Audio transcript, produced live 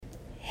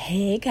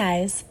Hey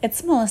guys,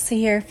 it's Melissa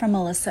here from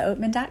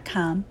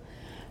melissaoatman.com.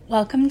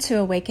 Welcome to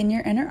Awaken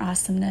Your Inner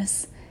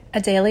Awesomeness,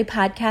 a daily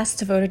podcast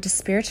devoted to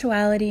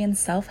spirituality and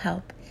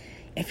self-help.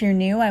 If you're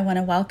new, I want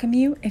to welcome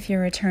you. If you're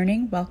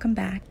returning, welcome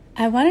back.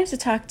 I wanted to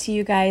talk to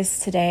you guys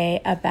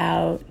today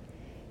about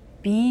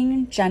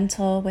being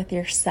gentle with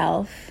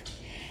yourself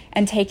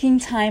and taking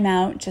time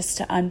out just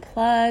to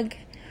unplug,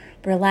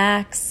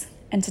 relax,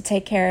 and to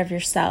take care of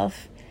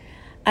yourself.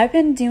 I've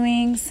been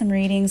doing some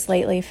readings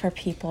lately for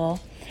people,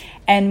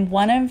 and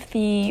one of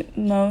the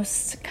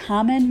most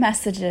common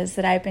messages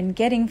that I've been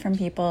getting from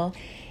people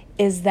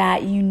is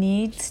that you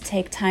need to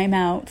take time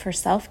out for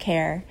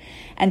self-care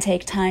and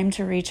take time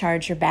to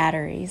recharge your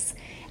batteries.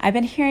 I've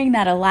been hearing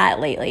that a lot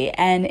lately,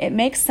 and it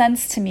makes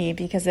sense to me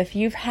because if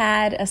you've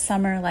had a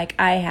summer like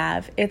I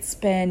have, it's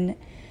been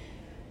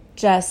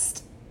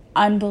just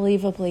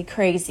unbelievably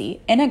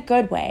crazy in a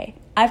good way.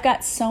 I've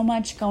got so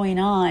much going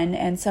on,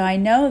 and so I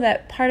know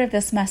that part of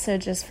this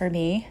message is for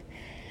me,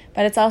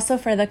 but it's also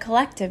for the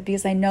collective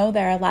because I know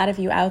there are a lot of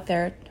you out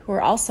there who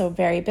are also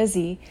very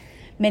busy.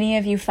 Many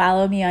of you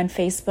follow me on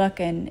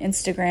Facebook and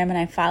Instagram, and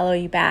I follow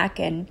you back,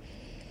 and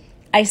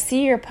I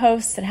see your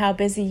posts and how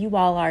busy you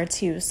all are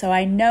too. So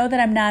I know that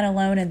I'm not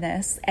alone in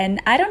this,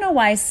 and I don't know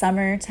why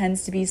summer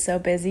tends to be so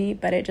busy,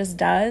 but it just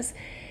does.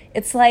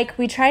 It's like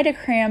we try to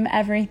cram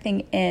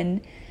everything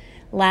in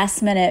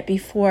last minute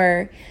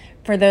before,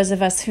 for those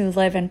of us who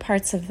live in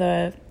parts of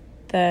the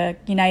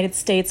United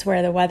States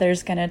where the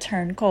weather's going to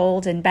turn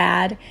cold and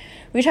bad,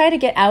 we try to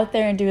get out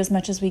there and do as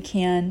much as we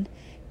can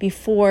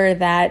before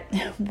that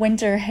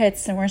winter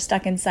hits and we're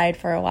stuck inside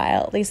for a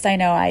while. At least I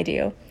know I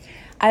do.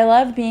 I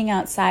love being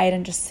outside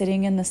and just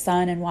sitting in the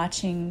sun and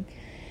watching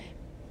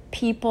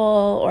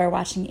people or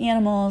watching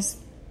animals.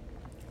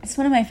 It's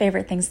one of my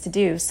favorite things to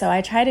do. So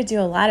I try to do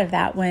a lot of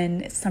that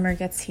when summer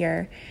gets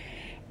here.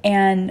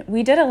 And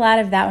we did a lot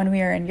of that when we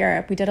were in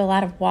Europe. We did a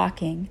lot of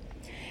walking.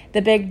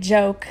 The big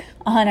joke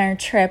on our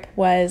trip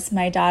was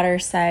my daughter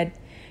said,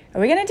 "Are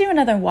we going to do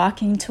another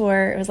walking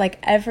tour?" It was like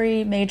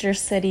every major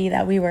city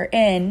that we were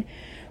in,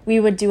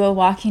 we would do a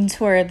walking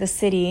tour of the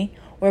city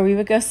where we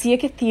would go see a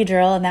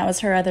cathedral. And that was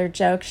her other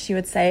joke. She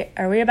would say,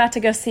 "Are we about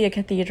to go see a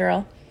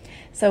cathedral?"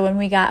 So when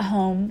we got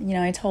home,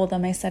 I told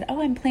them, I said,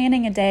 "Oh, I'm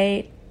planning a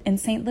day in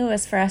St.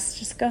 Louis for us to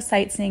just go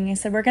sightseeing." I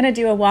said, "We're going to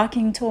do a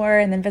walking tour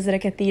and then visit a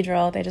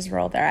cathedral." They just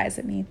rolled their eyes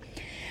at me.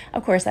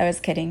 Of course, I was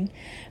kidding.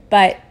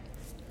 But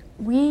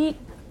we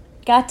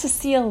got to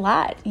see a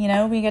lot.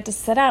 We got to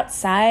sit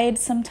outside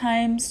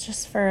sometimes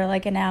just for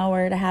like an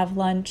hour to have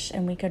lunch,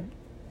 and we could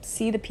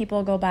see the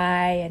people go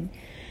by and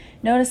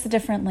notice the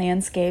different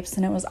landscapes,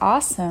 and it was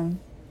awesome.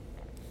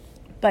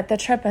 But the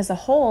trip as a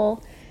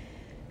whole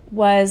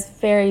was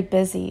very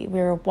busy.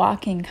 We were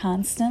walking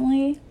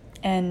constantly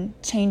and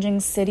changing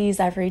cities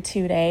every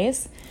 2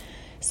 days.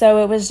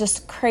 So it was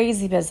just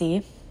crazy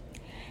busy.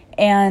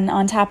 And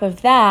on top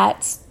of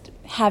that,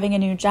 having a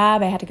new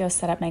job, I had to go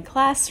set up my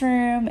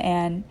classroom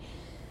and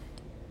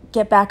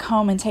get back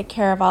home and take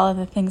care of all of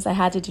the things I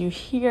had to do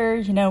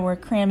here. We're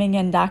cramming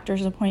in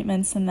doctor's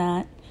appointments and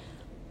that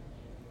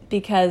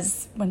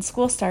because when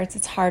school starts,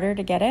 it's harder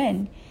to get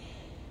in.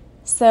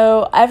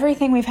 So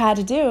everything we've had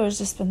to do has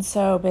just been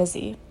so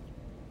busy.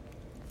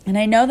 And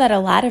I know that a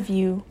lot of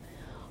you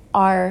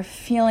are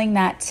feeling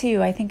that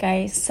too. I think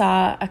I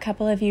saw a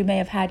couple of you may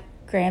have had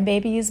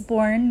grandbabies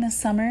born this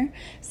summer.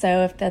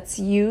 So if that's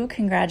you,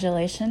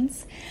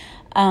 congratulations.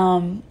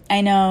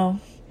 I know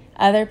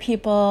other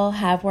people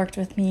have worked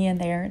with me and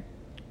they're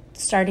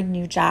starting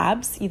new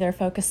jobs, either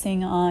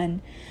focusing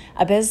on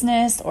a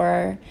business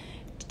or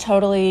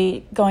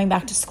totally going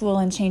back to school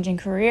and changing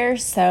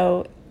careers.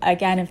 So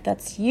again, if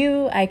that's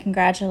you, I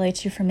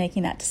congratulate you for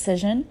making that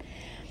decision.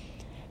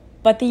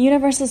 But the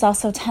universe is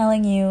also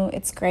telling you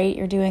it's great,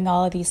 you're doing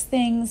all of these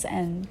things,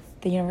 and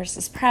the universe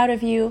is proud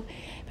of you.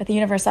 But the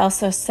universe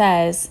also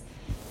says,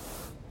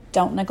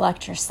 don't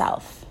neglect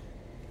yourself.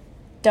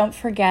 Don't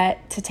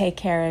forget to take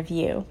care of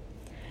you.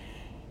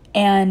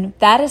 And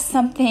that is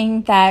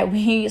something that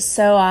we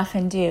so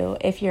often do.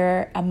 If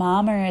you're a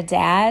mom or a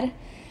dad,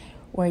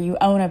 or you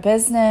own a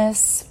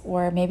business,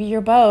 or maybe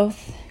you're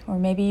both, or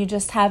maybe you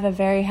just have a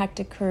very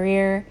hectic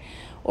career,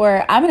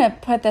 or I'm going to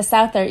put this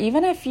out there,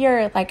 even if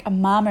you're like a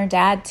mom or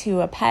dad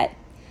to a pet,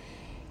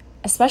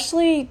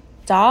 especially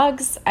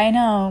dogs. I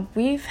know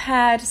we've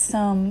had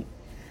some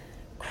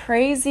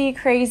crazy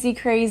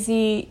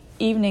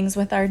evenings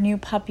with our new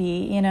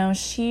puppy.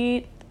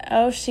 She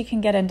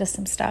can get into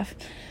some stuff.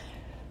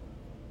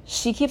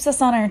 She keeps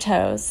us on our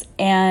toes,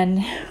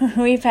 and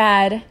we've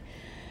had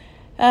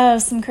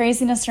some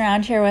craziness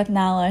around here with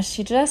Nala.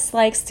 She just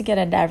likes to get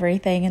into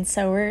everything, and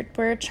so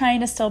we're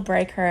trying to still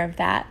break her of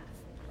that.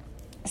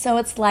 So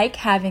it's like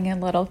having a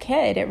little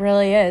kid. It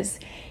really is.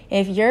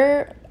 If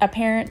you're a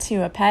parent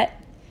to a pet,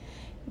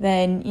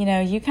 then,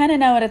 you kind of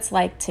know what it's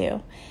like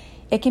too.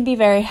 It can be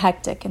very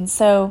hectic. And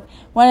so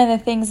one of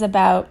the things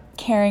about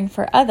caring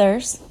for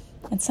others,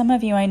 and some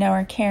of you I know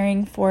are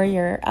caring for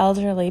your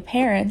elderly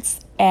parents,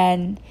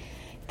 and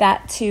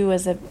that too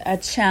is a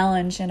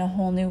challenge in a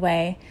whole new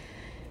way,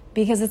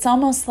 because it's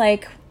almost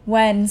like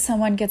when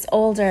someone gets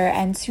older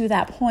and to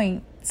that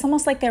point, it's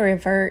almost like they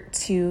revert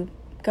to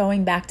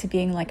going back to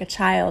being like a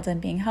child and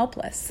being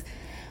helpless.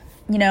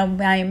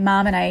 My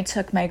mom and I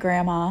took my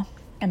grandma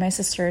and my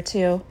sister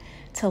too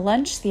to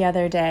lunch the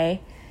other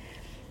day,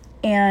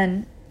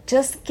 and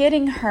just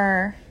getting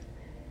her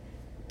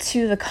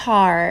to the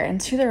car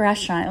and to the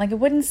restaurant, like, it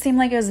wouldn't seem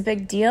like it was a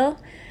big deal,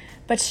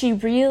 but she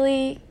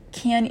really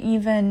can't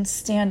even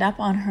stand up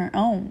on her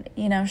own.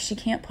 She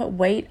can't put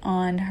weight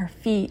on her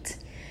feet.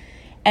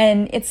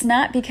 And it's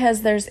not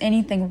because there's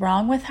anything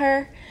wrong with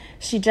her.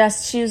 She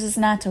just chooses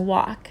not to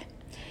walk.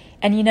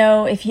 And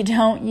if you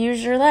don't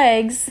use your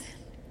legs,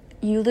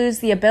 you lose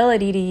the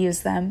ability to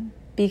use them,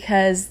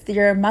 because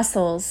your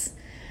muscles,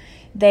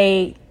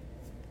 we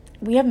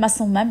have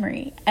muscle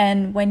memory.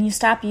 And when you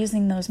stop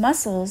using those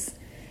muscles,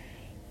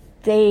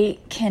 they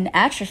can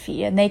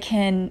atrophy and they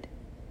can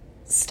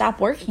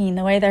stop working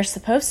the way they're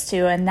supposed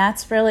to. And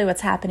that's really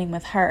what's happening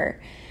with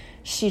her.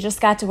 She just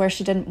got to where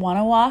she didn't want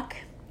to walk,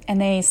 and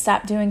they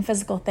stopped doing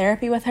physical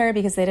therapy with her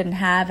because they didn't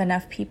have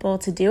enough people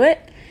to do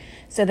it.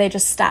 So they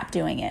just stopped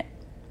doing it.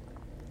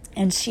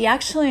 And she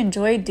actually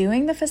enjoyed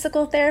doing the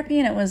physical therapy,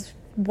 and it was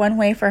one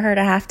way for her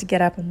to have to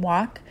get up and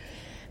walk.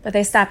 But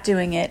they stopped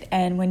doing it.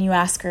 And when you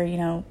ask her,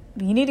 you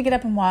need to get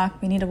up and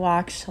walk, we need to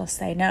walk, she'll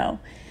say no.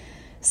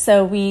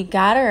 So we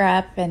got her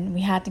up, and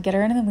we had to get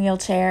her into the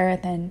wheelchair.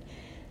 And then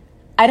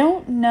I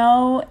don't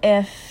know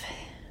if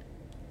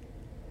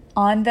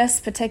on this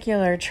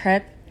particular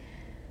trip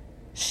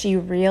she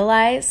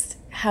realized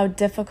how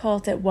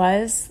difficult it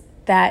was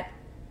that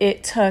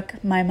it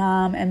took my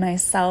mom and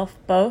myself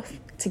both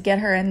to get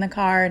her in the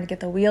car and get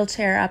the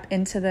wheelchair up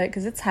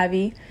because it's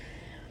heavy.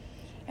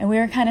 And we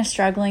were kind of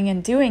struggling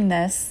in doing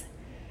this.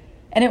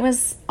 And it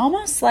was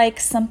almost like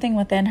something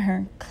within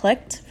her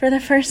clicked for the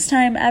first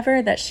time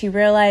ever, that she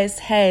realized,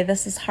 hey,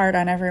 this is hard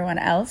on everyone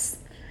else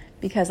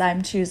because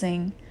I'm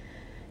choosing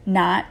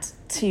not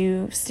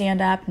to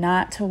stand up,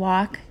 not to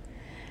walk.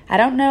 I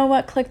don't know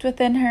what clicked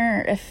within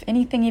her, if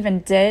anything even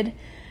did.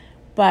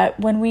 But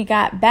when we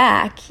got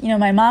back,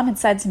 my mom had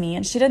said to me,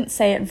 and she didn't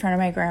say it in front of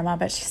my grandma,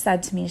 but she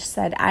said to me,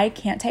 I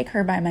can't take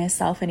her by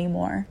myself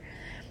anymore.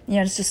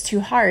 It's just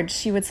too hard.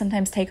 She would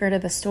sometimes take her to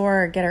the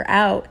store or get her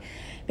out,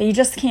 but you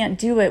just can't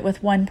do it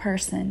with one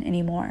person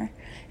anymore.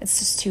 It's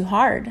just too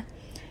hard.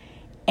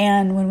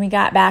 And when we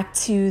got back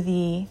to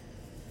the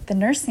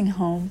nursing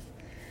home,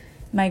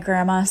 my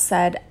grandma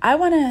said, I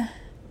want to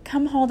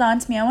come hold on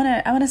to me. I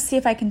want to see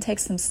if I can take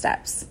some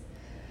steps.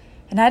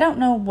 And I don't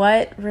know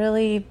what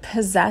really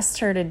possessed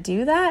her to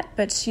do that,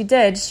 but she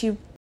did.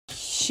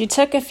 She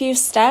took a few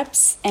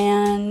steps,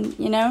 and,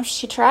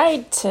 she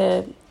tried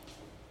to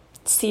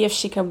see if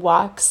she could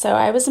walk. So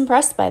I was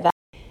impressed by that.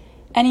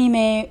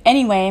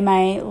 Anyway,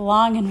 my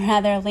long and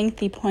rather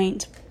lengthy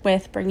point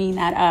with bringing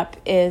that up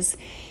is,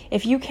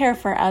 if you care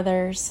for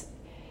others,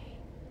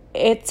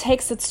 it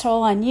takes its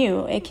toll on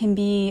you. It can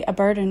be a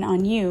burden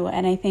on you.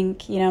 And I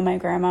think, my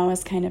grandma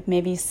was kind of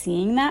maybe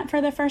seeing that for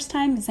the first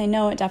time, because I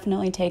know it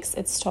definitely takes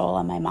its toll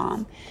on my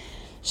mom.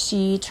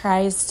 She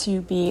tries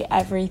to be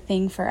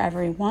everything for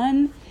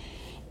everyone,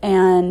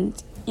 and,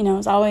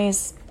 is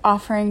always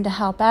offering to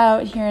help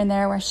out here and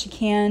there where she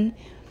can,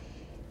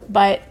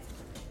 but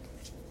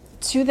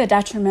to the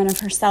detriment of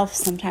herself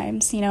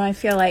sometimes. I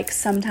feel like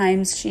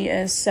sometimes she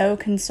is so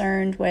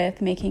concerned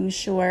with making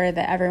sure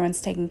that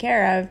everyone's taken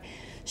care of,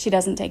 she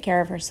doesn't take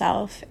care of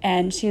herself.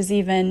 And she's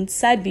even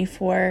said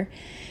before,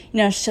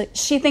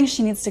 she thinks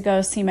she needs to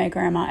go see my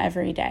grandma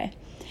every day.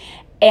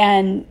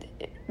 And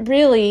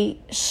really,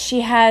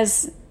 she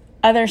has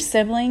other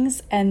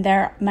siblings, and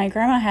my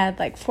grandma had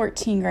like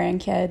 14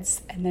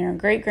 grandkids, and there are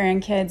great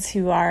grandkids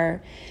who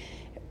are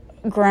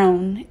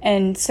grown.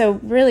 And so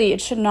really,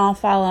 it shouldn't all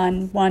fall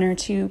on one or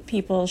two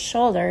people's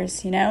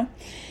shoulders,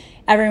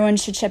 Everyone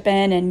should chip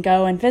in and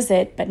go and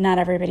visit, but not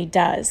everybody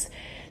does.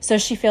 So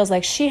she feels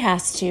like she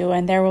has to,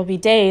 and there will be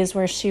days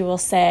where she will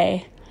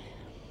say,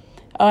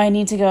 oh, I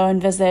need to go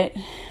and visit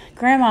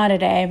Grandma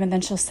today, but then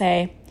she'll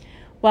say,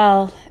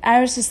 well, I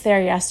was just there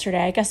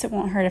yesterday. I guess it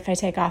won't hurt if I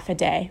take off a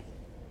day.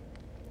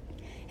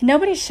 And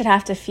nobody should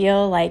have to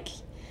feel like,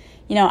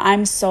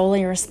 I'm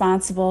solely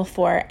responsible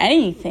for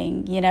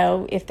anything.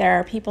 If there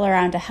are people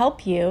around to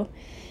help you,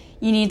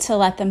 you need to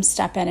let them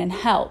step in and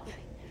help.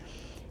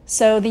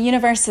 So the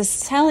universe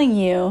is telling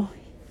you,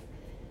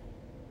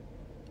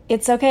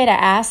 it's okay to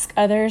ask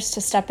others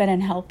to step in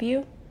and help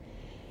you.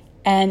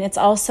 And it's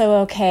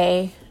also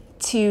okay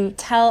to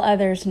tell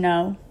others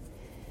no,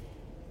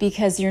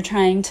 because you're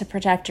trying to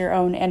protect your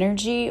own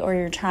energy, or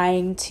you're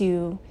trying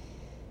to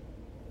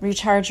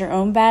recharge your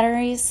own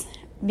batteries.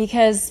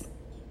 Because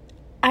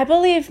I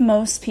believe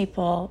most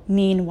people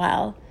mean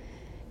well,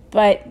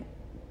 but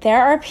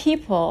there are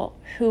people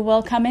who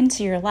will come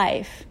into your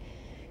life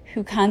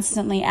who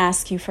constantly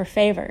ask you for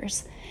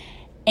favors.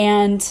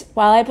 And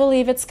while I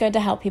believe it's good to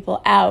help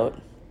people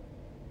out,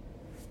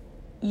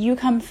 you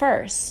come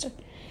first.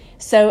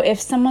 So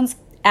if someone's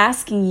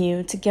asking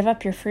you to give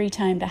up your free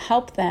time to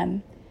help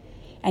them,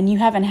 and you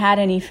haven't had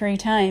any free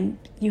time,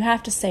 you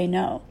have to say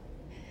no.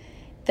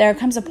 there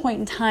comes a point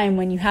in time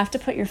when you have to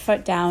put your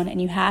foot down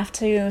and you have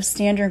to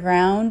stand your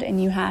ground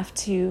and you have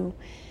to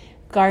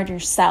guard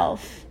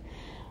yourself.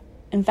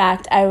 In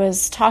fact, I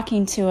was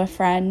talking to a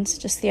friend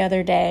just the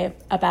other day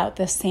about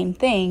this same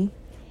thing,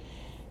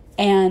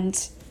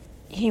 and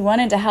he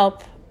wanted to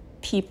help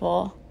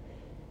people,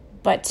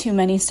 but too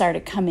many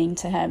started coming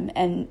to him.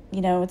 And,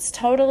 it's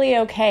totally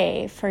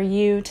okay for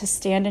you to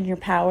stand in your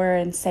power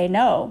and say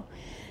no.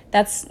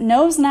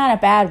 No's not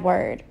a bad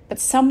word, but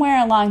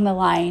somewhere along the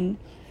line,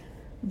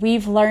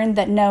 we've learned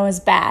that no is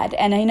bad.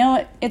 And I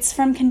know it's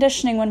from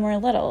conditioning when we're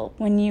little.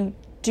 When you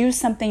do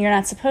something you're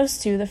not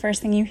supposed to, the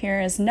first thing you hear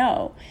is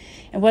no.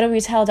 And what do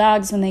we tell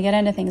dogs when they get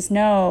into things?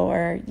 No,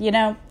 or,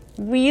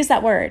 we use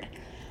that word.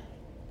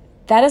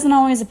 That isn't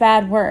always a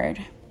bad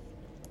word.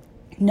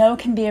 No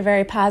can be a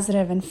very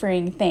positive and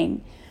freeing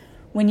thing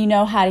when you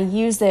know how to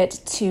use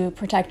it to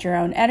protect your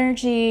own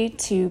energy,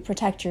 to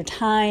protect your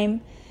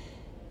time.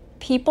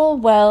 People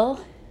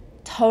will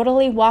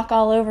totally walk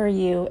all over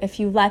you if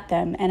you let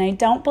them. And I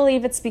don't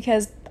believe it's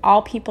because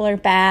all people are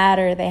bad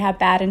or they have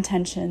bad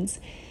intentions.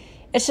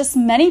 It's just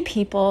many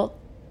people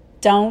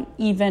don't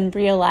even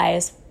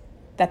realize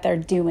that they're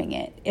doing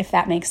it, if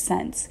that makes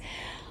sense.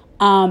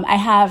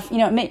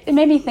 It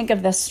made me think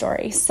of this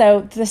story.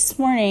 So this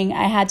morning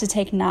I had to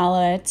take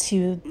Nala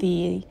to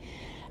the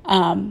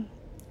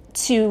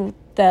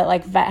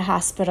vet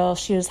hospital.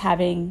 She was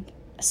having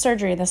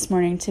surgery this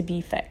morning to be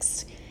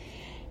fixed.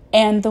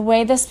 And the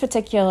way this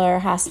particular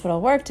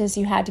hospital worked is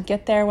you had to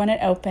get there when it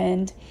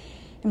opened.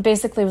 And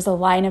basically it was a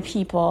line of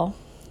people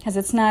because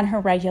it's not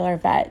her regular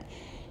vet.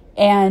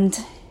 And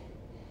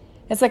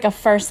it's like a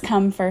first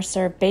come, first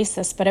served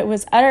basis, but it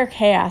was utter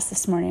chaos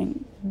this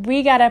morning.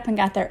 We got up and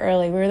got there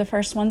early. We were the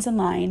first ones in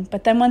line.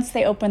 But then once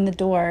they opened the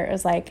door, it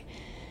was like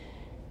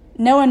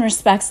no one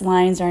respects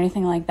lines or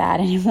anything like that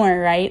anymore,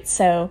 right?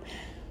 So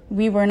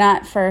we were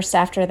not first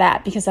after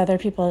that because other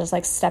people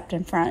just stepped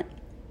in front.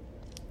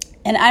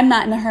 And I'm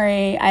not in a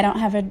hurry. I don't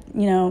have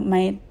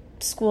my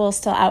school is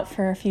still out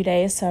for a few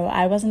days, so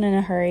I wasn't in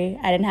a hurry.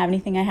 I didn't have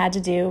anything I had to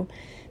do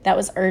that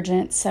was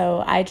urgent,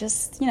 so I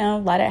just,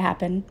 let it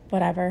happen,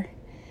 whatever.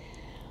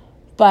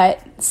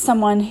 But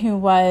someone who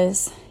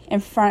was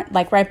in front,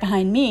 right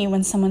behind me,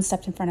 when someone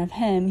stepped in front of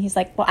him, he's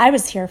like, well, I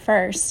was here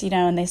first,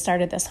 and they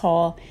started this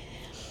whole.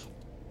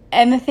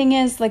 And the thing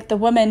is, the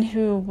woman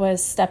who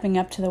was stepping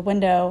up to the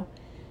window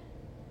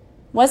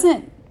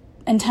wasn't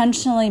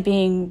intentionally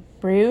being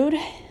rude.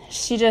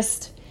 She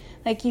just,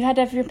 you had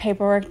to have your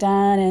paperwork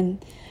done,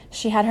 and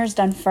she had hers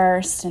done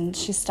first, and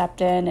she stepped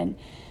in, and,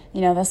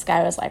 this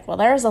guy was like, well,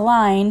 there's a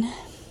line,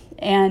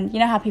 and you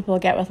know how people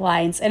get with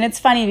lines. And it's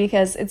funny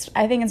because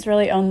I think it's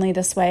really only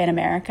this way in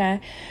America.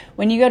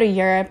 When you go to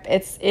Europe,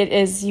 it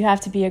is, you have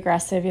to be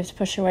aggressive, you have to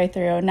push your way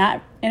through,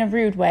 not in a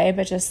rude way,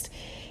 but just,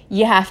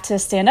 you have to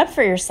stand up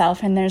for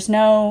yourself, and there's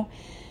not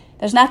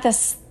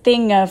this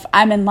thing of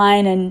I'm in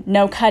line and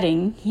no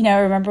cutting.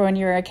 Remember when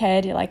you were a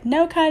kid, you're like,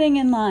 no cutting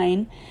in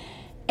line.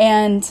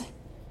 And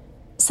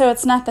so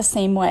it's not the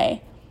same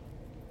way.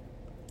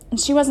 And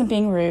she wasn't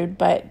being rude,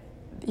 but,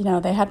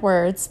 they had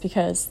words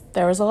because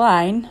there was a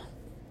line.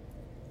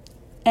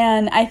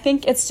 And I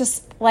think it's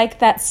just like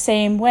that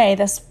same way.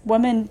 This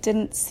woman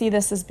didn't see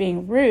this as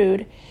being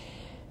rude.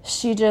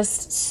 She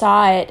just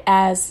saw it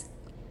as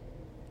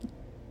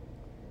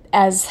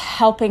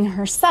helping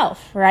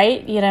herself,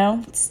 right?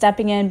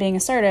 Stepping in, being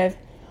assertive.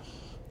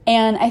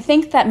 And I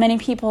think that many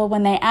people,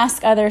 when they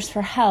ask others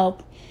for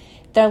help,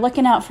 they're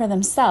looking out for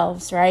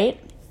themselves, right?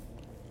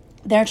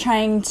 They're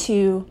trying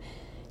to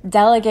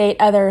delegate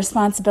other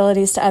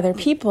responsibilities to other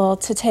people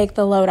to take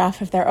the load off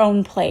of their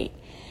own plate.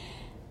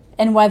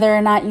 And whether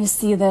or not you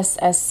see this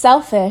as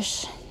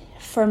selfish,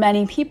 for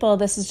many people,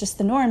 this is just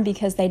the norm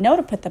because they know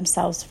to put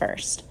themselves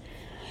first.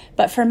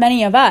 But for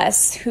many of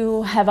us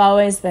who have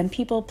always been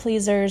people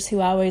pleasers,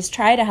 who always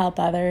try to help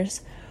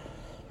others,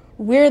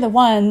 we're the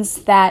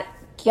ones that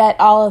get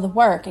all of the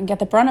work and get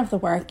the brunt of the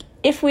work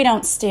if we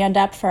don't stand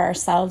up for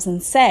ourselves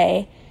and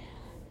say,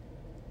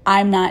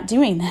 I'm not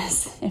doing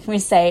this. If we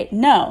say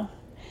no.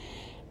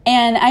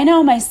 And I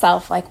know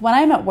myself, when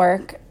I'm at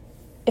work,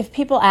 if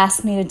people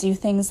ask me to do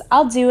things,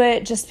 I'll do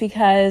it just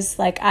because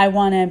I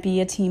want to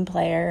be a team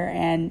player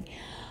and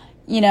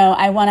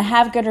I want to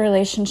have good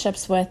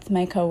relationships with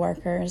my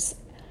coworkers.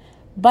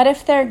 But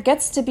if there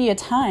gets to be a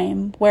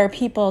time where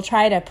people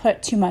try to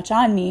put too much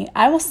on me,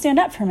 I will stand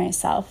up for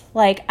myself.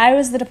 I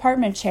was the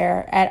department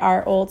chair at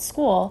our old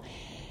school,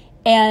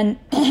 and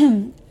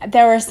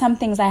there were some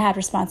things I had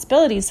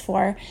responsibilities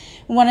for.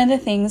 One of the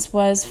things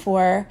was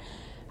for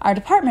our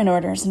department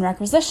orders and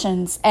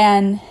requisitions.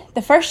 And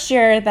the first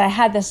year that I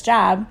had this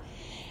job,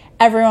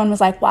 everyone was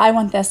like, well, I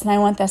want this, and I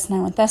want this, and I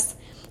want this.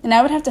 And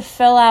I would have to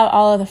fill out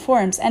all of the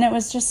forms. And it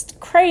was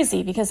just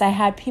crazy because I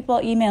had people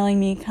emailing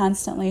me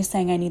constantly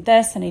saying, I need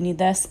this and I need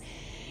this.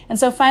 And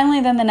so finally,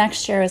 then the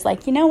next year I was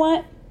like, you know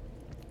what?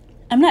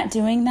 I'm not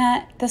doing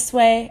that this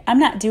way. I'm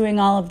not doing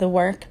all of the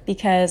work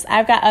because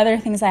I've got other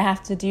things I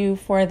have to do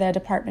for the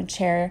department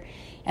chair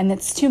and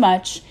it's too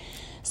much.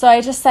 So I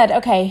just said,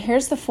 okay,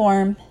 here's the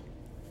form.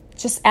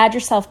 Just add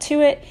yourself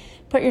to it.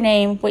 put your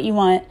name, what you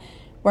want.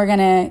 We're going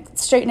to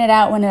straighten it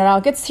out when it all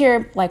gets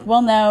here. Like,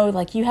 we'll know,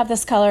 like, you have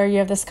this color,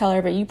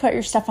 but you put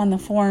your stuff on the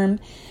form,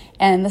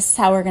 and this is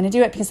how we're going to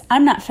do it, because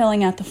I'm not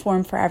filling out the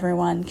form for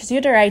everyone, because you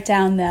had to write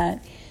down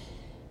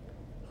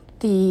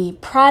the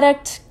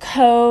product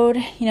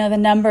code, the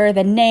number,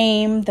 the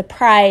name, the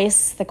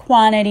price, the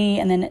quantity,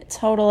 and then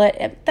total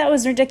it. That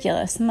was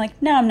ridiculous. I'm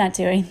like, no, I'm not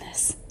doing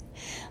this.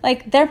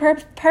 Like, they're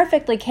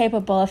perfectly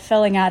capable of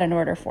filling out an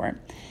order form.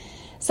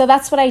 So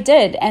that's what I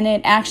did, and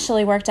it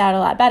actually worked out a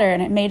lot better,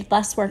 and it made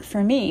less work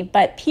for me.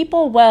 But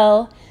people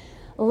will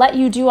let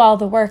you do all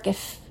the work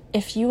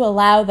if you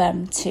allow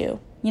them to.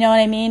 You know what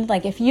I mean?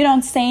 Like, if you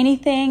don't say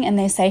anything and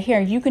they say,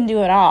 here, you can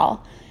do it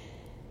all,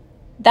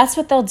 that's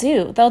what they'll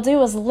do. They'll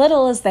do as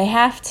little as they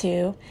have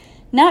to,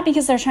 not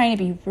because they're trying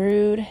to be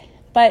rude,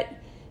 but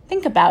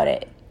think about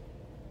it.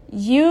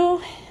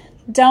 You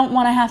don't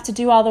want to have to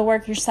do all the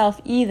work yourself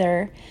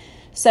either.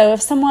 So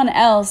if someone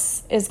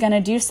else is going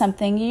to do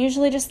something, you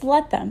usually just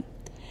let them.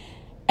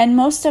 And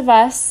most of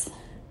us,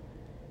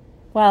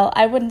 well,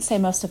 I wouldn't say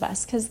most of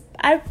us, because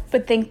I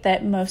would think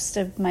that most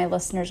of my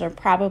listeners are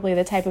probably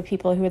the type of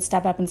people who would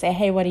step up and say,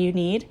 hey, what do you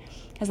need?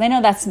 Because I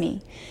know that's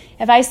me.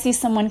 If I see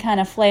someone kind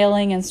of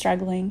flailing and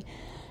struggling,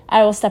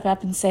 I will step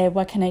up and say,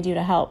 what can I do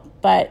to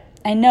help? But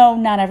I know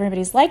not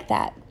everybody's like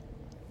that.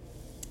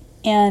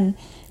 And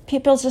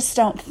people just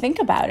don't think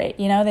about it.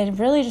 They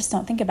really just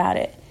don't think about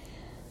it.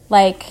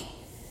 Like,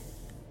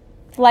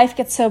 life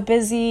gets so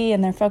busy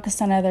and they're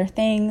focused on other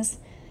things.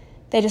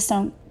 They just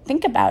don't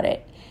think about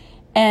it.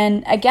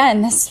 And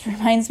again, this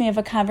reminds me of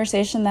a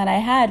conversation that I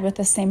had with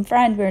the same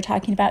friend. We were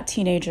talking about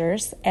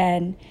teenagers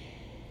and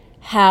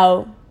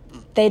how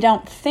they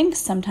don't think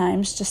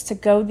sometimes just to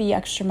go the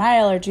extra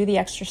mile or do the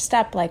extra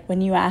step. Like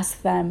when you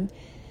ask them,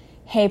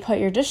 hey, put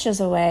your dishes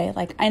away.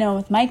 Like, I know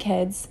with my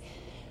kids,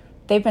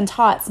 they've been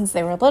taught since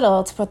they were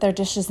little to put their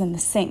dishes in the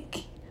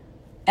sink.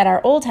 At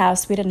our old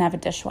house, we didn't have a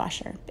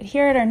dishwasher, but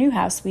here at our new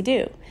house, we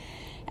do.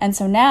 And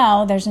so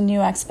now there's a new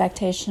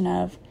expectation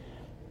of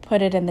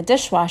put it in the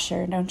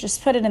dishwasher. Don't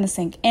just put it in the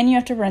sink, and you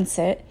have to rinse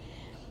it.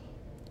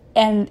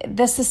 And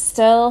this is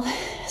still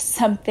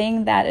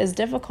something that is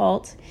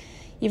difficult.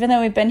 Even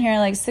though we've been here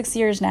like 6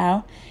 years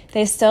now,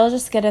 they still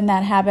just get in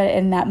that habit,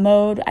 in that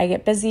mode. I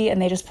get busy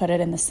and they just put it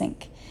in the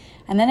sink.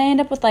 And then I end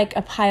up with like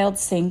a piled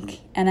sink,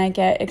 and I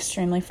get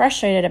extremely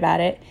frustrated about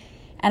it.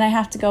 And I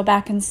have to go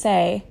back and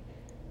say,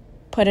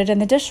 put it in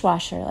the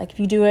dishwasher. Like, if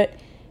you do it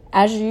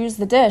as you use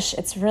the dish,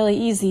 it's really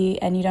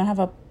easy, and you don't have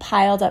a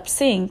piled up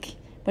sink,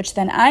 which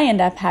then I end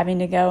up having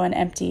to go and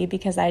empty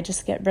because I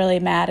just get really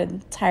mad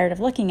and tired of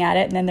looking at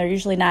it. And then they're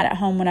usually not at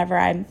home whenever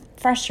I'm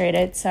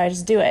frustrated, so I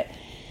just do it.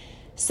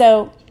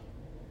 So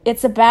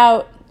it's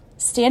about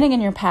standing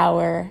in your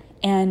power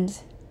and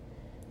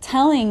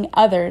telling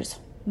others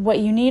what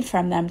you need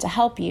from them to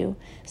help you,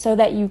 so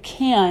that you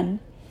can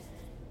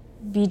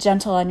be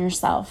gentle on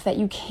yourself, that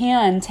you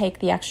can take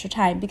the extra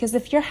time. Because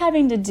if you're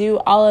having to do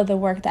all of the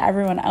work that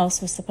everyone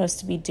else was supposed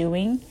to be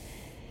doing,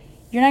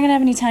 you're not going to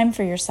have any time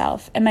for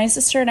yourself. And my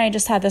sister and I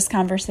just had this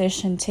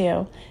conversation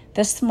too.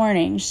 This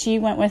morning, she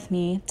went with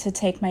me to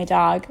take my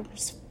dog. I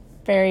was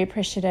very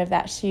appreciative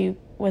that she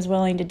was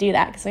willing to do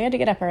that, because I had to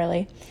get up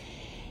early.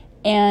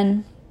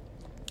 And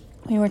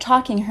we were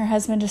talking. Her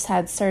husband just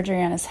had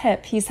surgery on his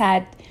hip. He's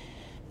had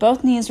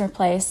both knees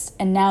replaced,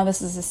 and now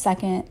this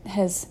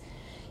is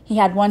he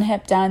had one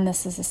hip done.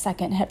 This is a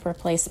second hip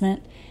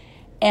replacement.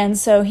 And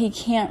so he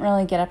can't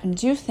really get up and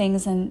do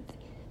things. And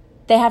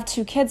they have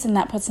 2 kids, and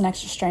that puts an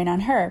extra strain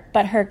on her.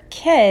 But her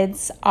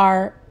kids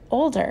are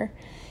older.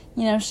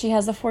 She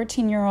has a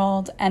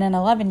 14-year-old and an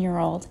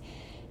 11-year-old.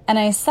 And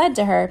I said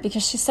to her,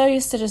 because she's so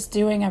used to just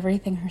doing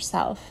everything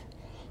herself,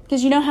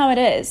 because you know how it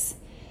is.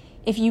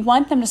 If you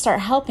want them to start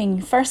helping,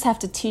 you first have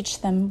to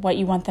teach them what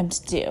you want them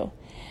to do.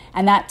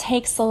 And that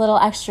takes a little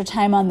extra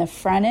time on the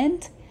front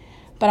end.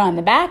 But on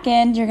the back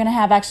end, you're going to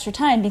have extra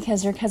time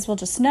because your kids will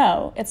just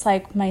know. It's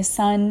like my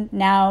son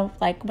now,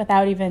 like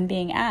without even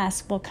being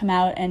asked, will come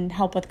out and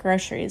help with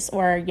groceries.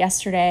 Or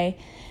yesterday,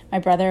 my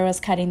brother was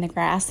cutting the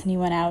grass and he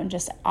went out and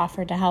just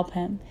offered to help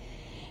him.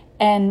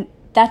 And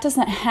that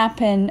doesn't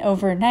happen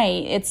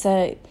overnight. It's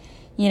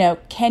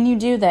can you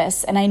do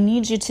this? And I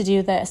need you to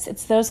do this.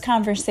 It's those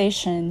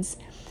conversations.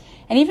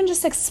 And even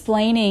just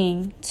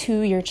explaining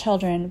to your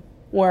children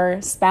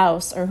or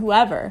spouse or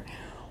whoever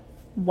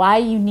why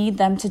you need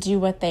them to do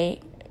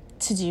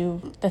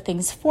the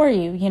things for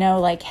you.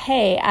 Like,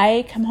 hey,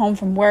 I come home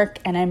from work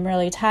and I'm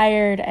really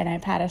tired and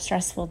I've had a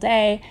stressful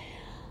day.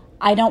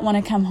 I don't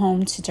want to come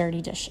home to dirty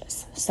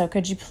dishes. So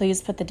could you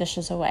please put the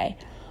dishes away?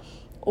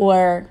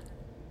 Or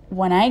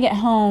when I get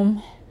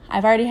home,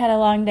 I've already had a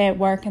long day at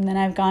work and then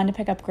I've gone to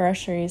pick up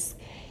groceries.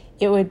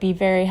 It would be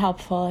very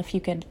helpful if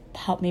you could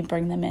help me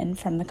bring them in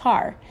from the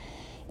car.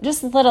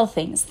 Just little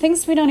things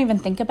we don't even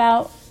think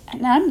about.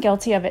 And I'm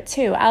guilty of it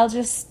too. I'll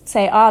just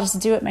say, I'll just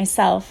do it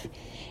myself.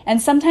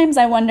 And sometimes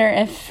I wonder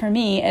if, for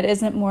me, it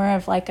isn't more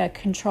of like a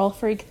control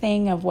freak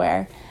thing of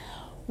where,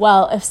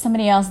 well, if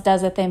somebody else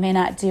does it, they may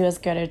not do as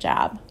good a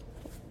job.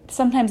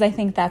 Sometimes I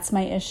think that's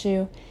my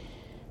issue.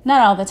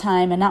 Not all the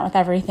time and not with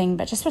everything,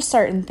 but just with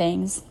certain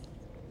things.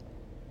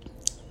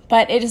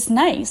 But it is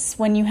nice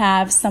when you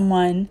have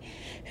someone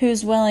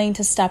who's willing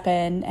to step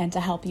in and to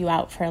help you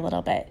out for a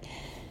little bit.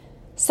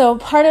 So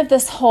part of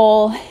this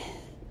whole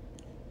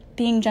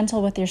being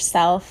gentle with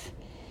yourself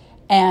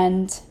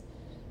and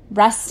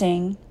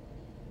resting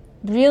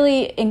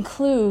really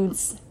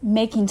includes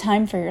making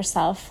time for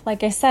yourself.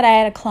 Like I said, I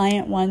had a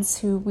client once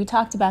who we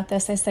talked about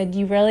this. I said,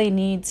 you really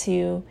need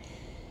to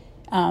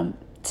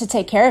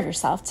take care of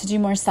yourself, to do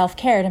more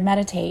self-care, to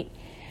meditate.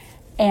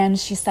 And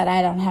she said,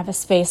 I don't have a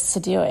space to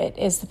do it,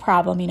 is the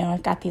problem.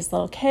 I've got these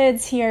little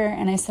kids here.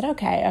 And I said,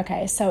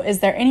 okay. So is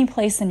there any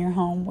place in your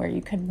home where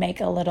you could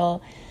make a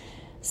little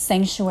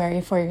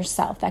sanctuary for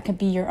yourself? That could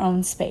be your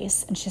own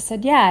space. And she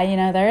said,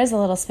 yeah, there is a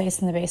little space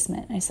in the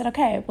basement. And I said,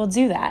 okay, we'll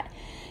do that.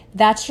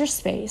 That's your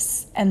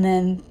space. And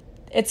then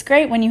it's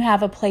great when you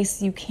have a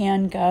place you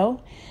can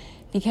go,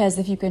 because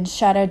if you can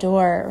shut a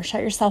door or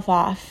shut yourself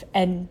off,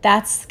 and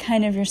that's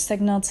kind of your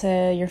signal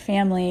to your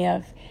family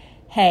of,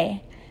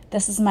 hey,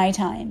 this is my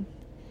time.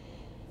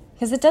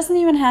 Because it doesn't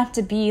even have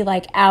to be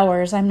like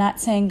hours. I'm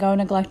not saying go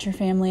neglect your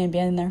family and be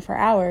in there for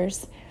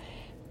hours.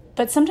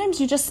 But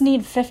sometimes you just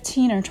need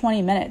 15 or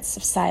 20 minutes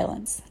of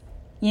silence.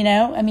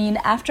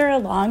 After a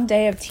long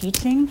day of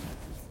teaching,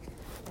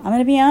 I'm going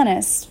to be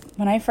honest.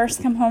 When I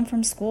first come home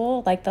from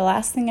school, the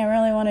last thing I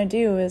really want to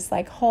do is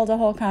hold a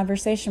whole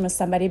conversation with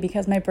somebody,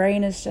 because my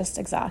brain is just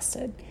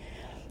exhausted.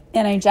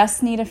 And I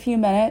just need a few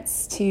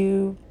minutes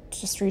to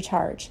just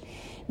recharge.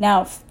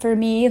 Now, for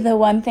me, the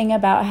one thing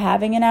about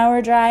having an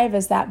hour drive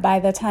is that by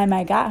the time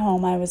I got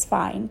home, I was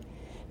fine.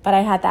 But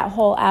I had that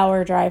whole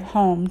hour drive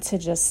home to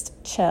just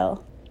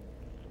chill.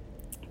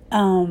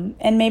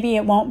 And maybe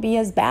it won't be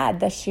as bad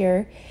this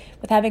year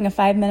with having a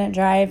 5-minute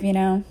drive,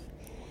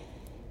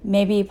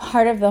 Maybe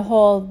part of the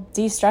whole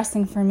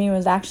de-stressing for me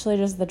was actually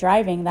just the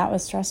driving. That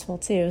was stressful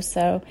too.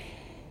 So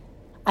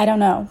I don't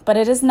know. But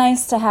it is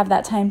nice to have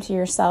that time to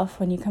yourself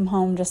when you come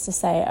home, just to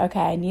say,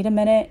 okay, I need a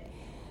minute.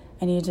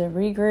 I need to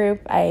regroup.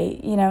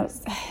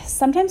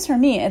 Sometimes for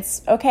me,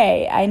 it's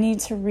okay. I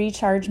need to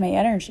recharge my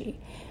energy.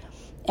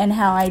 And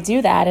how I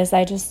do that is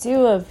I just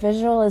do a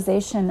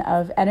visualization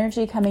of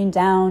energy coming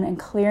down and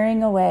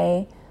clearing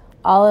away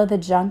all of the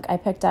junk I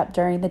picked up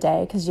during the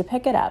day, because you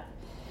pick it up.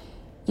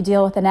 You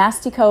deal with a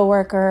nasty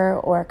coworker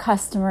or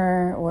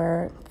customer,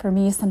 or for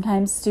me,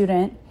 sometimes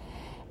student,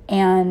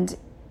 and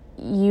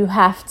you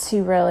have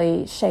to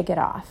really shake it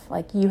off.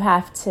 You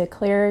have to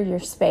clear your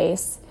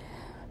space,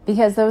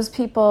 because those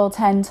people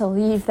tend to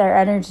leave their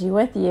energy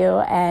with you,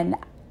 and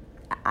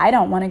I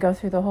don't want to go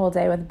through the whole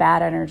day with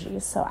bad energy.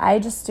 So I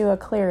just do a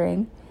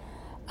clearing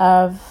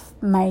of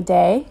my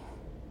day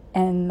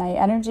and my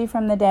energy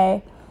from the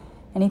day,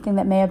 anything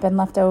that may have been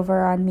left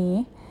over on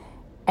me.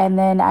 And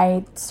then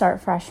I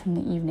start fresh from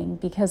the evening,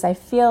 because I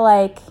feel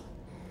like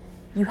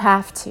you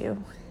have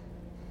to.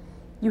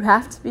 You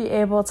have to be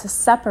able to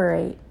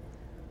separate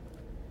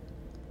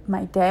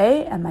my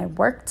day and my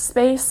work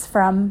space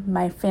from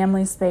my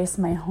family space,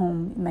 my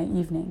home, my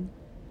evening.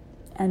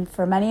 And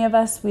for many of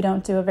us, we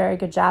don't do a very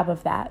good job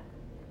of that.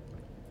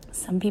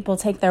 Some people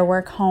take their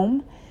work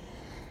home,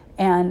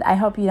 and I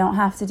hope you don't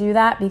have to do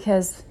that,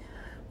 because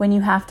when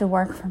you have to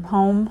work from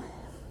home,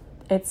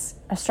 it's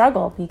a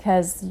struggle,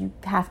 because you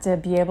have to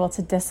be able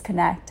to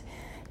disconnect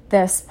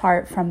this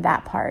part from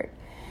that part.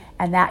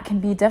 And that can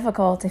be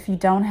difficult if you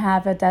don't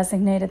have a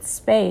designated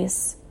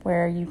space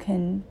where you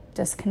can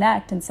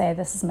disconnect and say,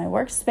 this is my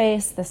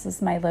workspace, this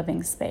is my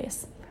living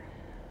space.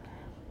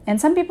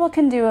 And some people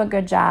can do a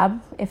good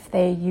job if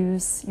they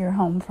use your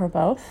home for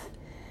both.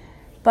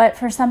 But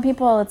for some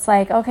people, it's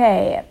like,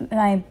 okay,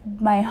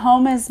 my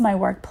home is my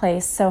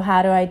workplace, so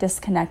how do I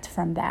disconnect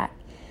from that?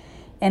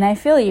 And I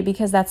feel you,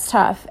 because that's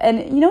tough.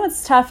 And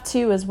what's tough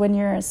too is when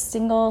you're a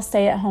single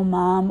stay-at-home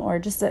mom, or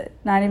just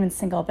not even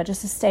single, but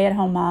just a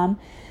stay-at-home mom.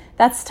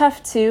 That's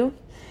tough too,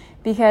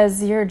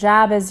 because your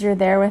job is you're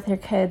there with your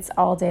kids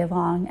all day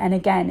long. And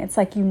again, it's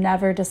like you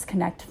never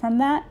disconnect from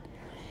that.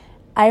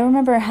 I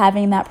remember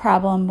having that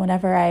problem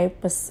whenever I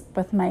was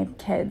with my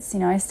kids.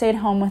 I stayed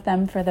home with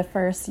them for the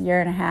first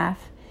year and a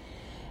half.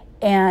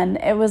 And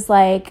it was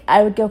like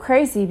I would go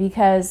crazy,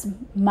 because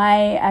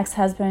my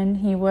ex-husband,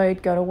 he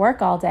would go to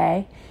work all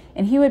day,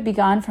 and he would be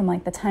gone from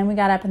the time we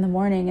got up in the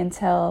morning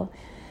until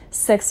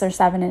 6 or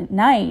 7 at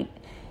night.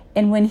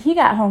 And when he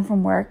got home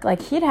from work,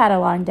 he'd had a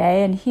long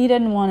day and he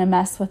didn't want to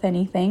mess with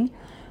anything.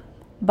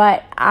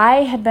 But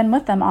I had been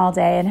with them all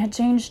day and had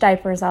changed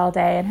diapers all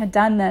day and had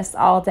done this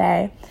all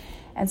day.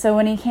 And so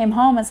when he came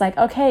home, it's like,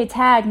 okay,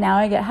 tag, now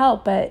I get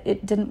help. But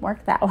it didn't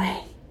work that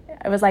way.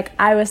 It was like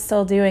I was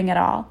still doing it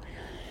all,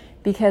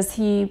 because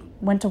he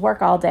went to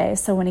work all day.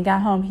 So when he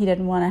got home, he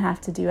didn't want to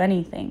have to do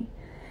anything.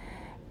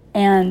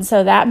 And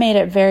so that made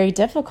it very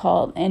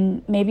difficult.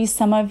 And maybe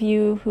some of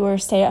you who are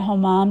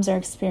stay-at-home moms are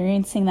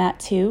experiencing that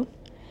too.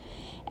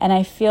 And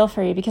I feel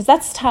for you, because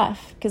that's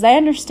tough. Because I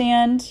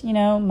understand,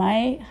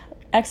 my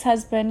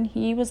ex-husband,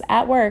 he was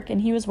at work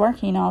and he was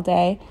working all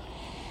day.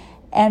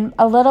 And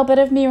a little bit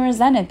of me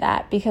resented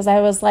that because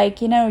I was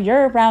like,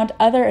 you're around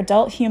other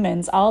adult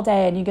humans all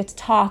day and you get to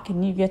talk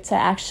and you get to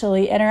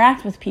actually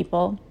interact with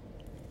people.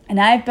 And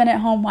I've been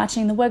at home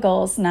watching The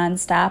Wiggles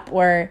nonstop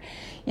or,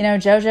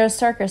 JoJo's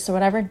Circus or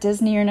whatever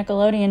Disney or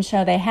Nickelodeon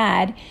show they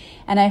had.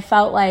 And I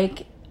felt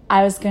like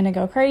I was going to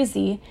go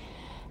crazy.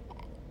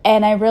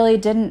 And I really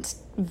didn't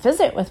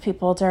visit with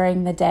people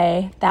during the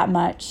day that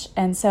much.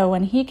 And so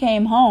when he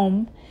came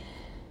home,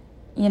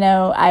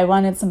 I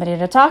wanted somebody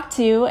to talk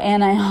to,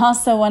 and I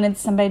also wanted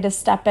somebody to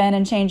step in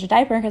and change a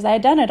diaper because I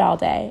had done it all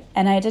day.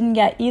 And I didn't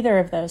get either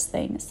of those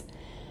things.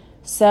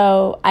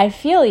 So I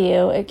feel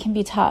you, it can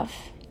be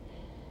tough.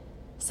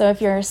 So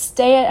if you're a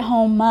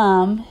stay-at-home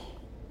mom,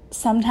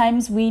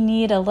 sometimes we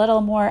need a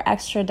little more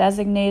extra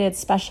designated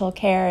special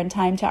care and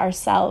time to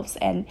ourselves.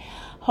 And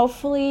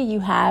hopefully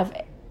you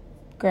have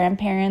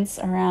grandparents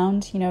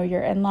around,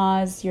 your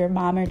in-laws, your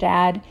mom or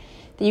dad,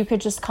 that you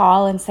could just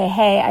call and say,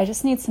 hey, I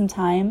just need some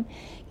time.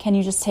 Can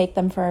you just take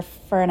them for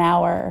an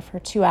hour or for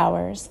 2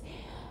 hours?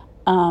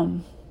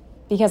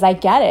 Because I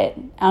get it.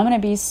 I'm going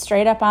to be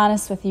straight up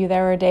honest with you.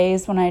 There were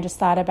days when I just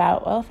thought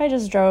about, well, if I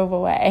just drove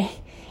away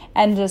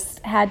and just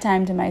had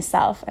time to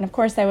myself. And of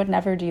course, I would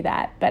never do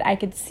that. But I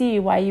could see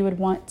why you would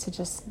want to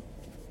just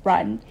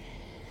run.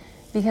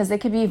 Because it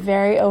could be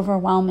very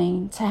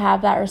overwhelming to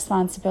have that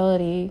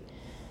responsibility,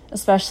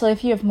 especially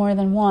if you have more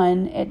than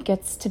one. It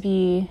gets to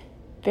be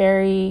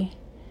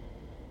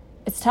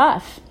it's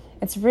tough.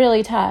 It's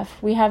really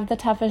tough. We have the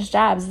toughest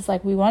jobs. It's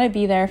like we want to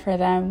be there for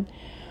them.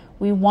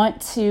 We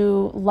want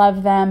to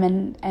love them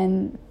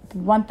and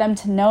want them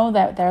to know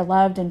that they're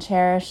loved and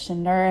cherished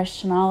and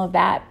nourished and all of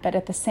that. But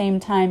at the same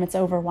time, it's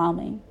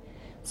overwhelming.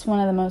 It's one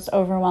of the most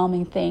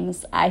overwhelming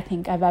things I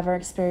think I've ever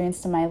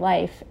experienced in my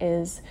life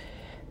is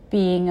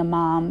being a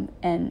mom.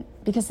 And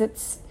because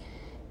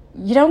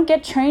you don't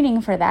get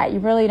training for that. You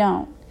really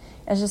don't.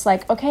 It's just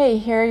like, okay,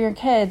 here are your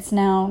kids.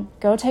 Now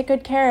go take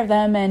good care of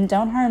them and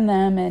don't harm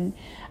them. And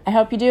I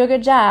hope you do a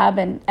good job.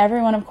 And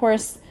everyone, of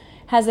course,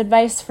 has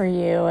advice for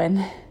you.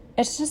 And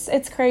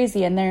it's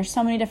crazy. And there's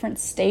so many different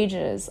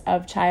stages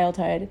of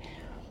childhood.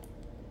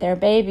 They're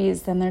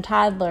babies, then they're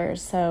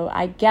toddlers. So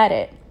I get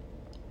it.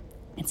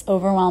 It's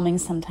overwhelming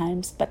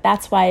sometimes, but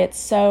that's why it's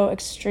so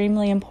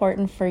extremely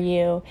important for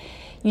you.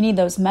 You need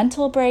those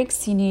mental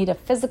breaks. You need a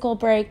physical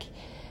break.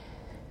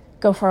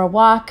 Go for a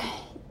walk.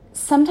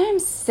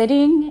 Sometimes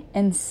sitting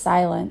in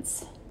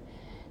silence,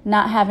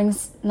 not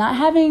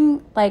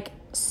having like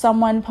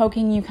someone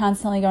poking you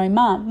constantly going,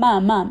 mom,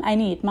 mom, mom, I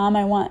need, mom,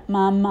 I want,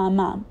 mom, mom,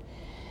 mom.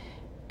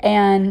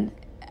 And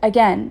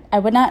again, I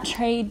would not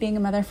trade being a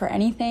mother for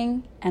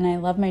anything. And I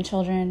love my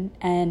children.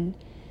 And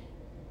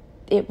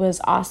it was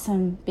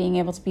awesome being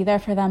able to be there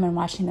for them and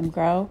watching them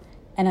grow.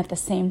 And at the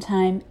same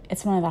time,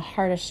 it's one of the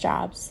hardest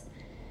jobs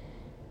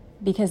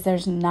because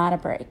there's not a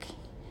break.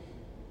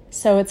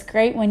 So it's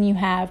great when you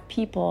have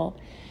people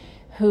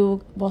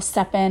who will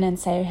step in and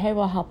say, hey,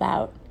 we'll help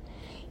out.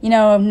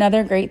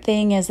 Another great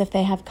thing is if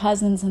they have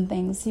cousins and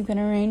things, you can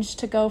arrange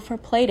to go for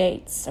play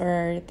dates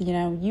or,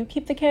 you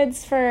keep the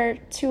kids for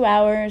 2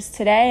 hours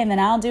today and then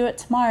I'll do it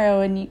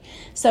tomorrow. And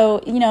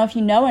if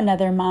you know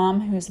another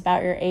mom who's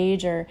about your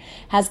age or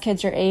has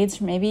kids your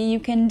age, maybe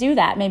you can do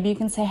that. Maybe you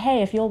can say,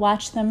 hey, if you'll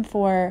watch them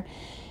for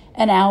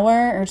an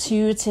hour or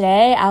two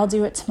today, I'll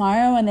do it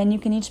tomorrow. And then you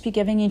can each be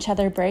giving each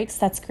other breaks.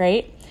 That's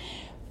great.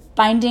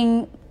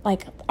 Finding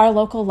our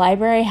local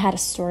library had a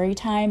story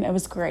time. It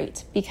was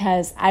great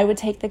because I would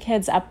take the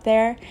kids up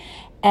there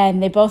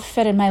and they both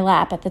fit in my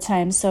lap at the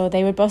time. So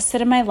they would both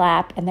sit in my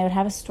lap and they would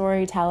have a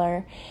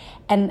storyteller.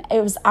 And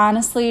it was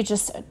honestly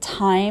just a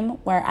time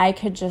where I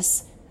could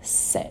just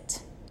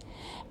sit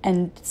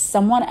and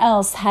someone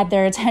else had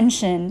their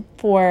attention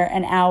for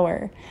an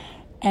hour.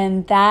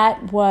 And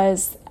that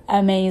was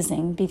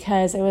amazing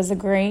because it was a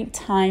great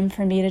time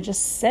for me to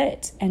just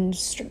sit and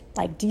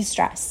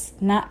de-stress,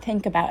 not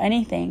think about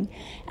anything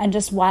and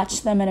just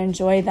watch them and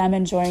enjoy them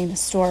enjoying the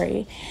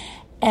story.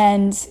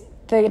 And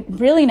the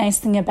really nice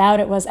thing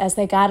about it was as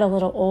they got a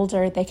little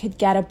older, they could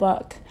get a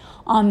book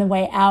on the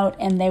way out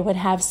and they would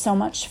have so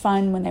much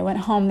fun. When they went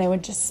home, they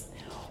would just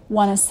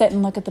want to sit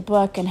and look at the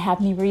book and have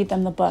me read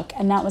them the book.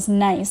 And that was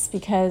nice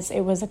because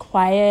it was a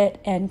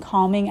quiet and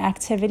calming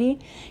activity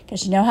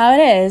because you know how it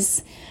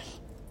is.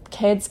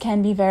 Kids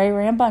can be very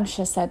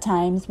rambunctious at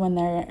times when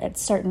they're at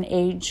certain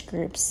age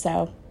groups.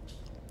 So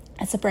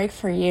it's a break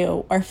for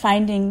you. Or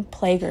finding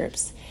play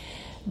groups.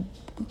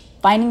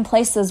 Finding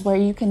places where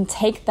you can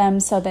take them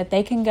so that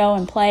they can go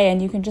and play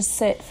and you can just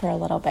sit for a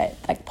little bit.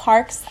 Like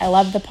parks, I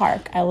love the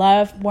park. I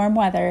love warm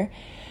weather.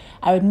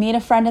 I would meet a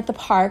friend at the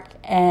park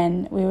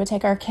and we would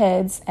take our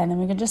kids and then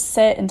we could just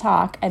sit and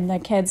talk and the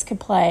kids could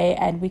play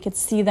and we could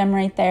see them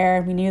right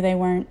there. We knew they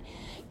weren't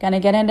going to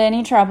get into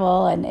any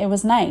trouble, and it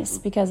was nice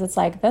because it's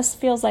like, this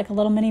feels like a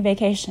little mini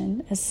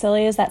vacation, as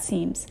silly as that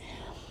seems.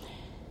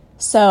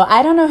 So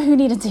I don't know who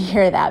needed to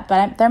hear that,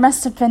 but there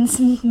must have been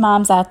some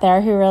moms out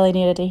there who really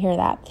needed to hear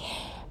that.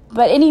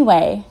 But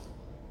anyway,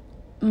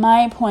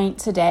 my point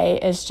today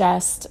is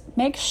just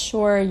make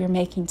sure you're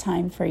making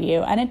time for you,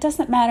 and it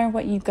doesn't matter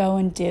what you go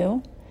and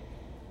do.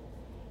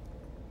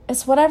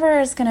 it's whatever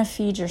is going to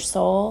feed your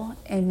soul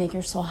and make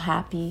your soul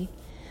happy.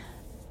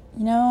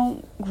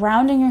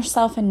 Grounding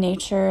yourself in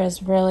nature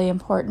is really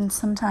important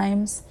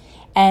sometimes,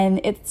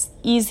 and it's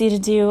easy to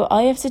do.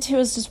 All you have to do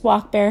is just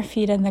walk bare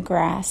feet in the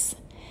grass.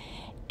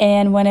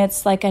 And when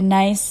it's like a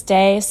nice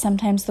day,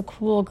 sometimes the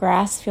cool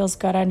grass feels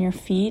good on your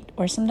feet,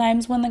 or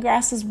sometimes when the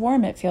grass is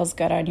warm, it feels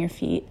good on your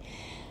feet.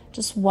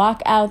 Just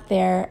walk out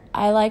there.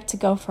 I like to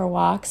go for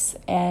walks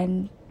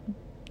and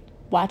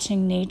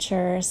watching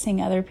nature, seeing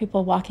other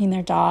people walking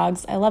their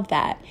dogs. I love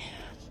that.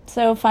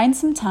 So find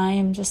some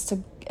time just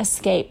to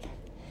escape.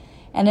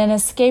 And an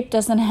escape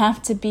doesn't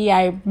have to be,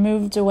 I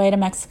moved away to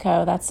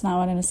Mexico. That's not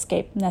what an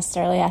escape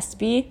necessarily has to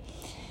be.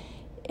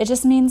 It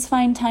just means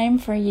find time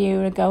for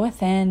you to go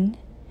within,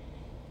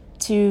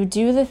 to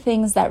do the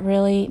things that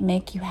really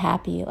make you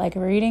happy, like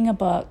reading a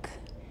book,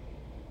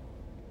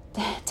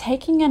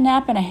 taking a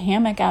nap in a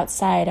hammock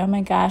outside. Oh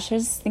my gosh, I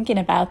was thinking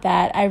about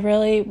that. I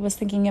really was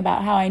thinking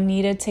about how I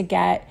needed to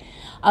get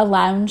a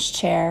lounge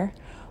chair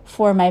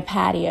for my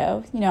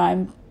patio.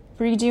 I'm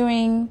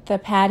redoing the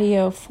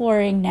patio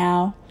flooring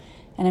now,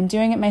 and I'm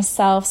doing it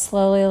myself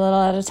slowly, a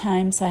little at a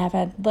time. So I have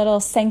a little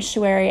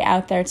sanctuary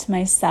out there to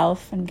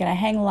myself. I'm going to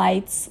hang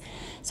lights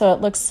so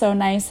it looks so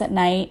nice at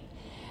night.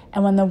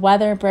 And when the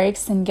weather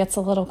breaks and gets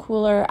a little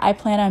cooler, I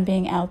plan on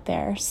being out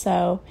there.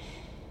 So,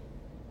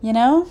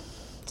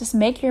 just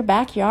make your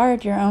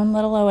backyard your own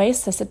little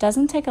oasis. It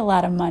doesn't take a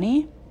lot of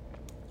money.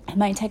 It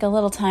might take a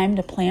little time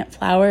to plant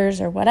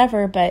flowers or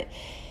whatever, but,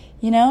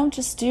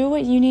 just do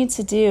what you need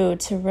to do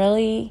to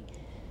really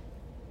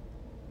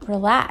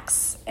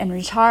relax and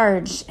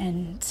recharge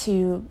and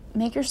to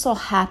make your soul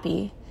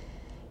happy.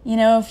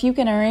 If you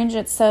can arrange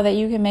it so that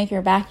you can make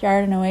your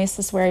backyard an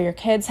oasis where your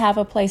kids have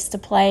a place to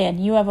play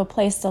and you have a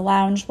place to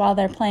lounge while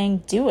they're playing,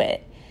 do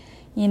it.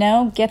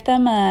 Get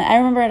them I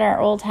remember at our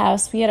old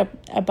house, we had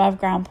a above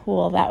ground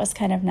pool. That was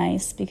kind of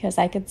nice because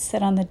I could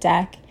sit on the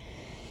deck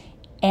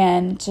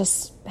and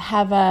just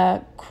have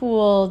a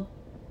cool,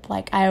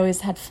 I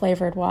always had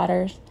flavored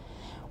water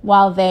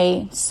while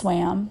they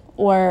swam,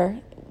 or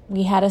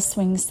we had a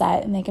swing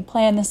set and they could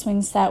play on the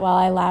swing set while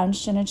I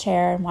lounged in a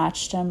chair and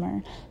watched them,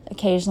 or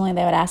occasionally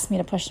they would ask me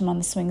to push them on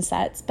the swing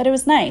sets. But it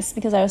was nice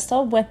because I was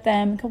still with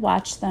them, could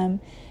watch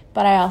them,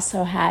 but I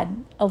also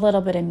had a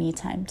little bit of me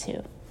time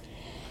too.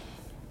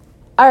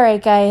 All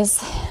right,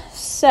 guys.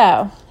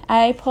 So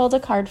I pulled a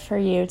card for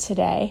you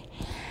today,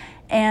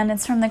 and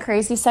it's from the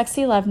Crazy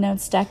Sexy Love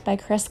Notes deck by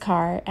Chris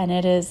Carr, and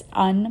it is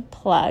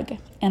Unplug.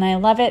 And I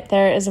love it.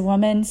 There is a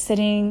woman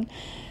sitting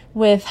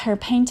with her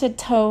painted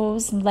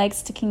toes and legs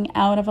sticking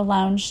out of a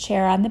lounge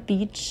chair on the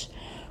beach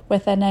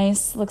with a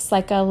nice, looks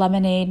like a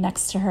lemonade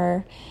next to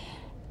her.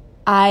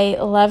 I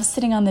love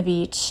sitting on the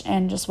beach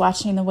and just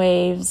watching the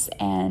waves,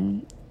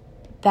 and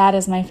that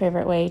is my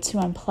favorite way to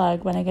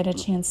unplug when I get a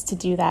chance to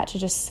do that, to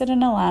just sit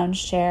in a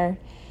lounge chair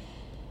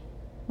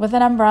with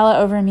an umbrella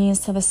over me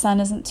so the sun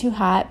isn't too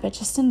hot, but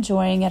just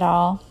enjoying it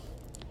all.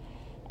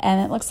 And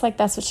it looks like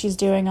that's what she's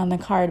doing on the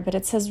card, but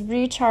it says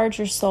recharge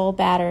your soul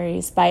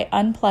batteries by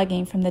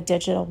unplugging from the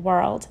digital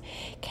world.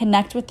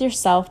 Connect with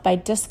yourself by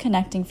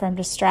disconnecting from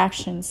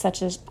distractions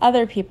such as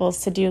other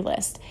people's to-do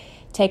list.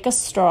 Take a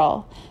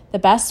stroll. The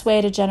best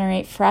way to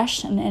generate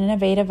fresh and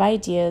innovative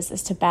ideas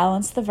is to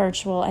balance the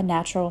virtual and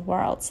natural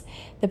worlds.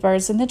 The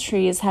birds and the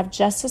trees have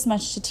just as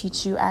much to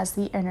teach you as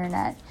the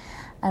internet.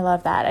 I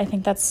love that. I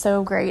think that's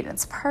so great.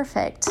 It's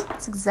perfect.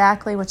 It's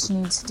exactly what you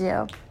need to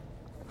do.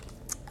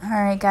 All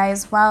right,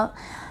 guys. Well,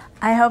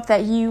 I hope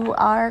that you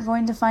are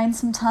going to find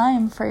some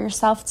time for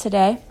yourself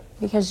today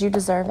because you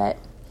deserve it.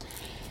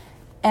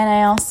 And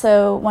I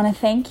also want to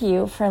thank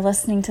you for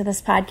listening to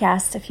this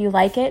podcast. If you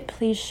like it,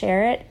 please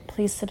share it.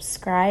 Please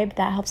subscribe.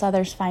 That helps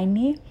others find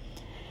me.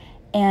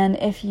 And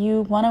if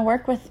you want to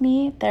work with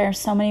me, there are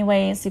so many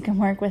ways you can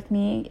work with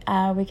me.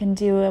 We can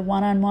do a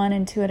one-on-one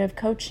intuitive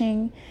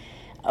coaching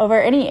over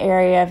any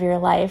area of your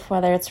life,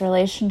 whether it's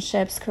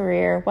relationships,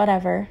 career,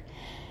 whatever.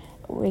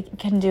 We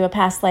can do a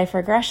past life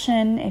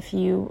regression. If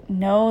you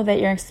know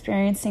that you're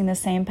experiencing the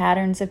same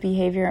patterns of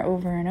behavior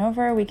over and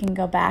over, we can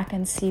go back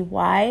and see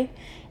why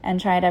and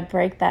try to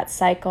break that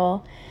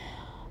cycle.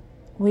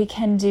 We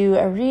can do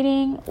a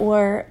reading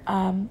or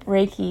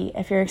Reiki.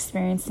 If you're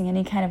experiencing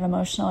any kind of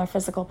emotional or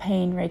physical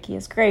pain, Reiki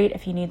is great.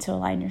 If you need to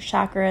align your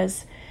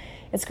chakras,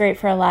 it's great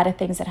for a lot of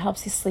things. It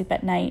helps you sleep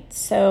at night.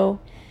 So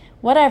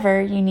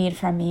whatever you need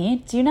from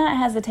me, do not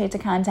hesitate to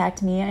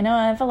contact me. I know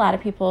I have a lot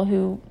of people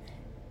who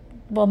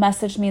will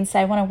message me and say,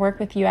 I want to work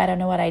with you. I don't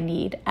know what I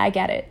need. I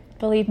get it.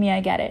 Believe me,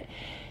 I get it.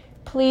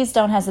 Please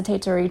don't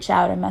hesitate to reach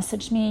out and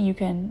message me. You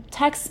can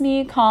text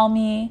me, call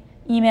me,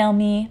 email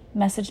me,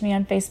 message me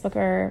on Facebook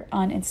or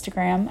on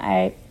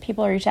Instagram.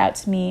 People reach out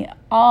to me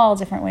all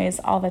different ways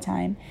all the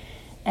time,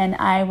 and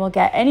I will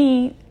get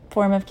any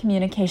form of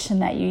communication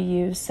that you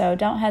use. So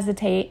don't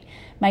hesitate.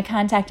 My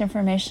contact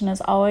information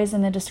is always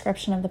in the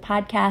description of the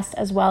podcast,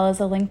 as well as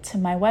a link to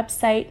my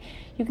website.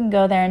 You can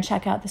go there and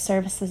check out the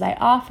services I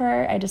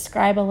offer. I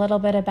describe a little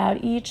bit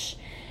about each.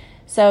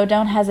 So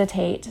don't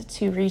hesitate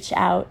to reach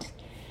out.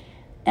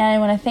 And I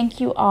want to thank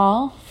you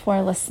all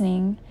for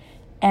listening.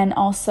 And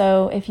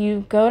also, if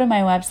you go to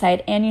my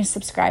website and you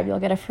subscribe, you'll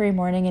get a free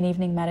morning and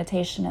evening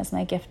meditation as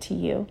my gift to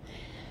you.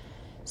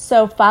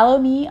 So follow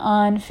me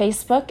on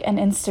Facebook and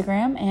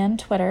Instagram and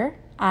Twitter.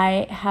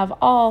 I have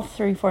all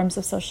 3 forms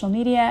of social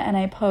media, and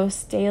I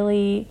post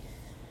daily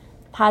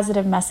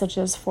positive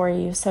messages for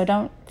you. So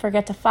don't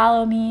forget to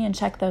follow me and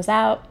check those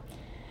out.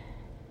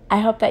 I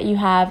hope that you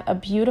have a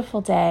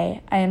beautiful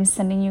day. I am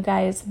sending you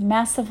guys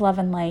massive love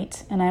and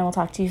light, and I will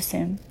talk to you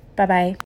soon. Bye-bye.